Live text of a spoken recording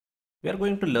We are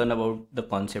going to learn about the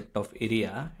concept of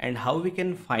area and how we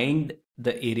can find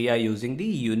the area using the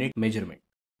unit measurement.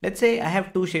 Let's say I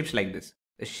have two shapes like this,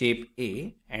 the shape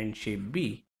A and shape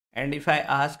B. And if I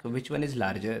ask which one is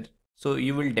larger, so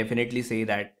you will definitely say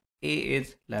that A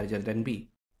is larger than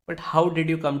B. But how did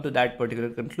you come to that particular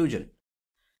conclusion?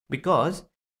 Because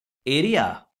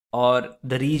area or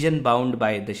the region bound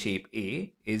by the shape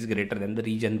A is greater than the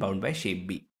region bound by shape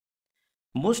B.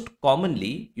 Most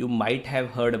commonly, you might have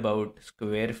heard about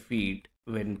square feet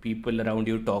when people around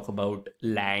you talk about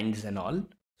lands and all.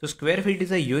 So, square feet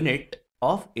is a unit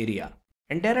of area,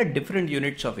 and there are different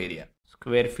units of area: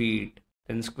 square feet,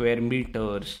 then square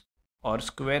meters, or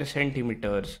square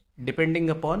centimeters, depending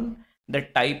upon the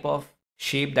type of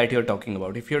shape that you're talking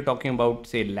about. If you're talking about,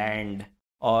 say, land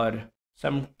or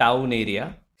some town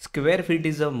area, square feet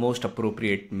is the most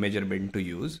appropriate measurement to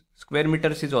use. Square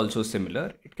meters is also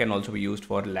similar. It can also be used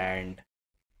for land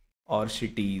or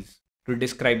cities to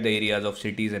describe the areas of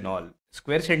cities and all.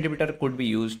 Square centimeter could be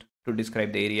used to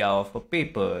describe the area of a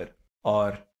paper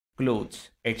or clothes,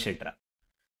 etc.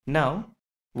 Now,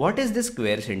 what is the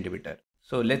square centimeter?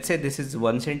 So let's say this is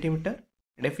 1 centimeter,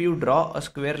 and if you draw a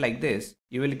square like this,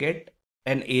 you will get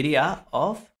an area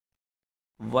of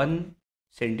 1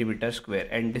 centimeter square,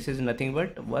 and this is nothing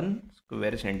but 1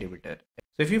 square centimeter.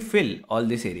 So if you fill all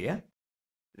this area,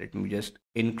 let me just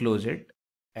enclose it,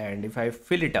 and if I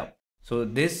fill it up, so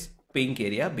this pink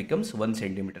area becomes 1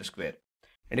 centimeter square.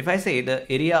 And if I say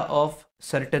the area of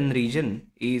certain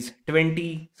region is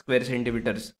 20 square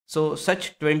centimeters, so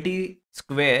such 20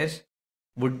 squares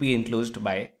would be enclosed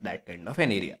by that kind of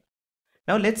an area.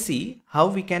 Now let's see how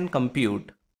we can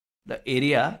compute the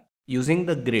area using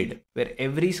the grid, where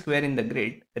every square in the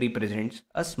grid represents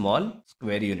a small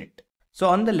square unit. So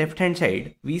on the left hand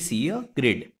side, we see a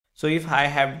grid. So if I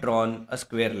have drawn a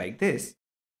square like this,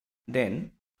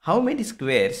 then how many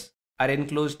squares are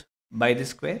enclosed by this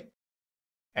square?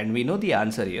 And we know the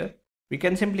answer here. We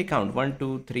can simply count 1,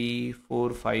 2, 3,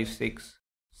 4, 5, 6,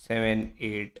 7,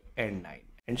 8, and 9.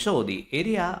 And so the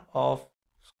area of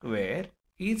square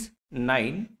is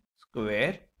 9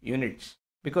 square units.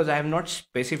 Because I have not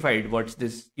specified what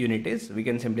this unit is, we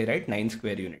can simply write 9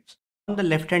 square units. On the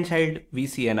left hand side, we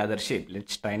see another shape.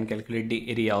 Let's try and calculate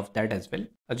the area of that as well.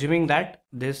 Assuming that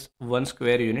this 1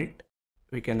 square unit,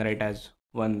 we can write as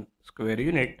 1 square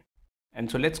unit. And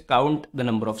so let's count the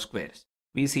number of squares.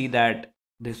 We see that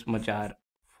this much are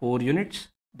 4 units,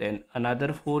 then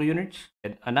another 4 units,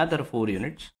 then another 4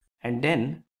 units, and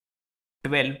then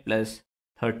 12 plus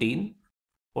 13,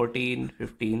 14,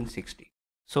 15, 16.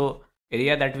 So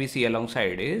area that we see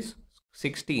alongside is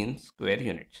 16 square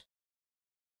units.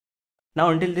 Now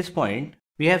until this point,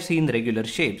 we have seen regular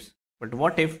shapes. But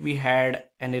what if we had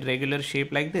an irregular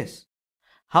shape like this?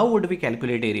 How would we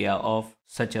calculate area of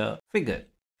such a figure?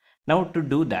 Now to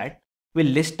do that, we'll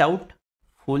list out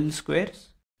full squares,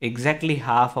 exactly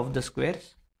half of the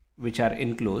squares which are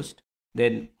enclosed,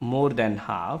 then more than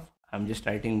half, I'm just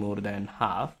writing more than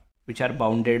half, which are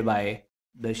bounded by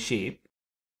the shape,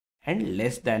 and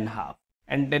less than half.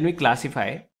 And then we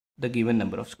classify the given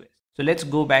number of squares. So let's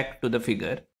go back to the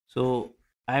figure. So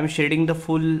I am shading the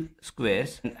full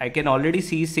squares. I can already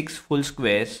see 6 full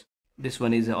squares. This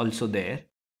one is also there.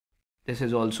 This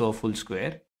is also a full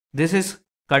square. This is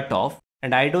cut off,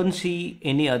 and I don't see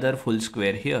any other full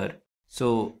square here.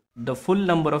 So the full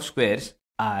number of squares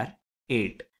are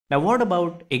 8. Now what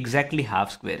about exactly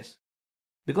half squares?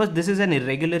 Because this is an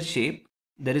irregular shape,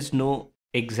 there is no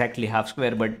exactly half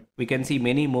square, but we can see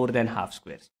many more than half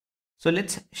squares. So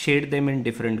let's shade them in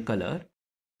different color.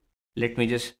 Let me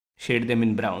just shade them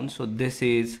in brown. So this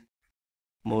is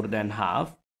more than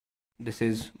half, this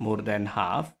is more than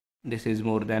half, this is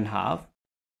more than half,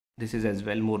 this is as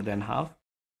well more than half,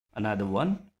 another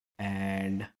one,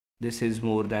 and this is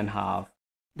more than half,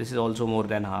 this is also more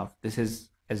than half, this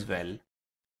is as well,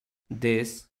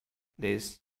 this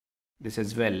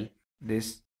as well,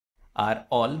 this are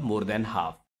all more than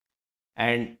half.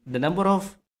 And the number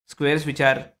of squares which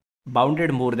are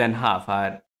bounded more than half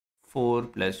are 4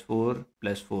 plus 4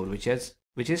 plus 4, which is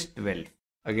 12.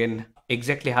 Again,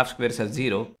 exactly half squares are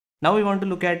 0. Now we want to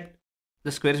look at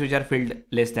the squares which are filled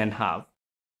less than half.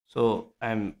 So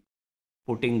I'm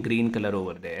putting green color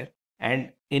over there,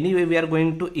 and anyway we are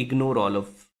going to ignore all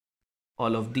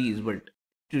of these, but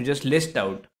to just list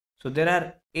out. So there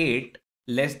are 8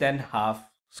 less than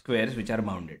half squares which are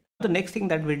bounded. The next thing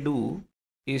that we do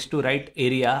is to write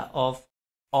area of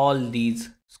all these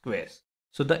squares.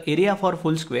 So the area for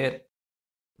full square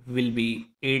will be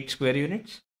 8 square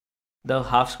units. The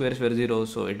half squares were 0,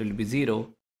 so it will be 0.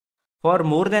 For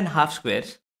more than half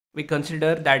squares, we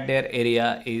consider that their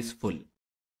area is full.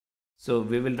 So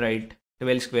we will write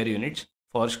 12 square units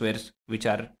for squares which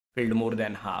are filled more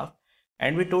than half,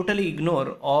 and we totally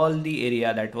ignore all the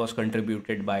area that was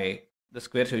contributed by the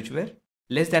squares which were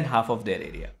less than half of their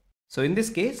area. So in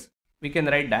this case, we can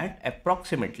write that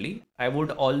approximately. I would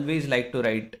always like to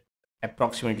write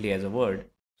approximately as a word.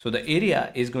 So the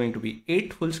area is going to be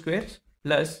 8 full squares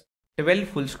plus 12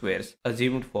 full squares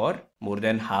assumed for more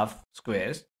than half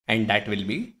squares, and that will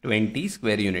be 20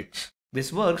 square units.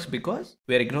 This works because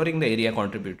we are ignoring the area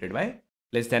contributed by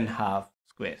less than half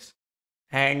squares.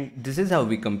 And this is how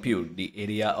we compute the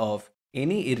area of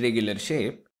any irregular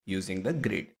shape using the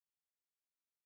grid.